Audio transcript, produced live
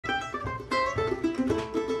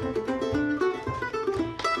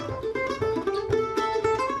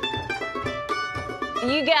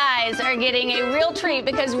You guys are getting a real treat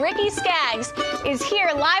because Ricky Skaggs is here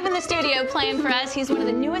live in the studio playing for us. He's one of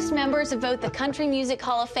the newest members of both the Country Music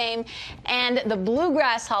Hall of Fame and the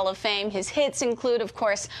Bluegrass Hall of Fame. His hits include, of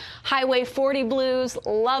course, Highway 40 Blues,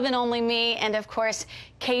 Lovin' Only Me, and, of course,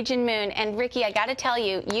 Cajun Moon. And, Ricky, I got to tell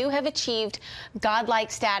you, you have achieved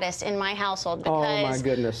godlike status in my household because oh, my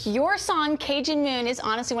goodness. Your song, Cajun Moon, is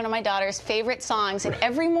honestly one of my daughter's favorite songs. And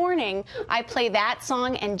every morning, I play that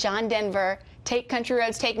song and John Denver, Take Country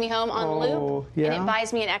Roads, Take Me Home on loop, yeah. and it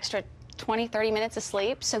buys me an extra 20, 30 minutes of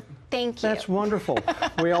sleep, so thank you. That's wonderful.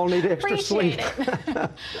 We all need extra sleep.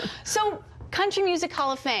 It. So, Country Music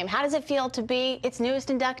Hall of Fame, how does it feel to be its newest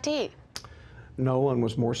inductee? No one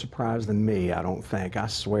was more surprised than me, I don't think. I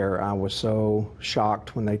swear I was so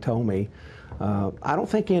shocked when they told me. I don't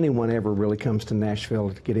think anyone ever really comes to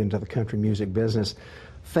Nashville to get into the country music business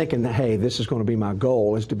thinking that, hey, this is going to be my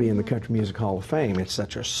goal, is to be in the Country Music Hall of Fame. It's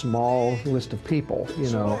such a small list of people,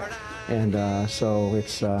 you know, and so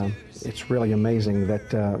it's really amazing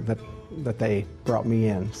that they brought me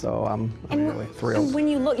in. So I'm really thrilled. And when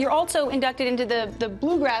you look, you're also inducted into the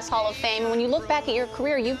Bluegrass Hall of Fame, and when you look back at your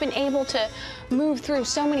career, you've been able to move through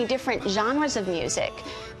so many different genres of music.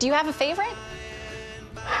 Do you have a favorite?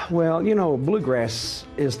 Well, you know, bluegrass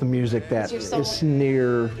is the music that is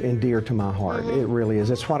near and dear to my heart. It really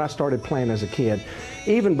is. It's what I started playing as a kid.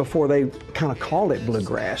 Even before they kind of called it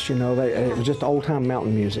bluegrass, you know, it was just old-time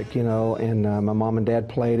mountain music, you know, and my mom and dad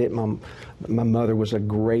played it. My mother was a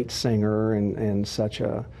great singer and such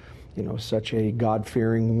a, you know, such a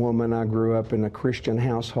God-fearing woman. I grew up in a Christian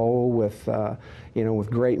household with, you know,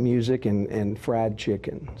 with great music and fried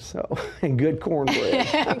chicken, so, and good cornbread.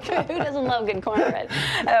 Who doesn't love good cornbread?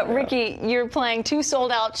 Ricky, you're playing 2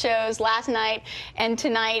 sold-out shows last night and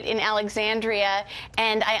tonight in Alexandria,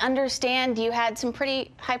 and I understand you had some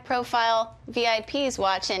pretty high-profile VIPs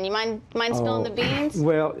watching. You mind spilling the beans?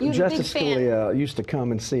 Well, Justice Scalia used to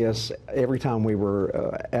come and see us every time we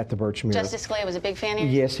were at the Birchmere. Justice Scalia was a big fan of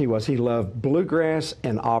yours? Yes, he was. He loved bluegrass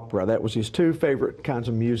and opera. That was his 2 favorite kinds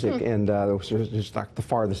of music, and it was just like the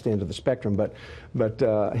farthest end of the spectrum.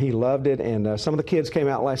 But he loved it, and some of the kids came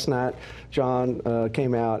out last night. John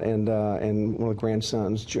came out, and one of the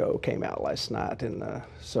grandsons, Joe, came out last night, and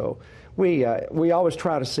so. We always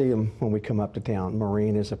try to see them when we come up to town.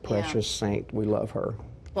 Maureen is a precious saint. We love her.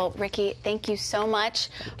 Well, Ricky, thank you so much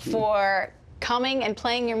for coming and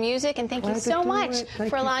playing your music, and thank you so much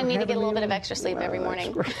for allowing me to get a little bit of extra sleep every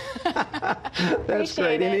morning. That's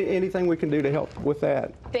great. Anything we can do to help with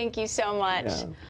that. Thank you so much. Yeah.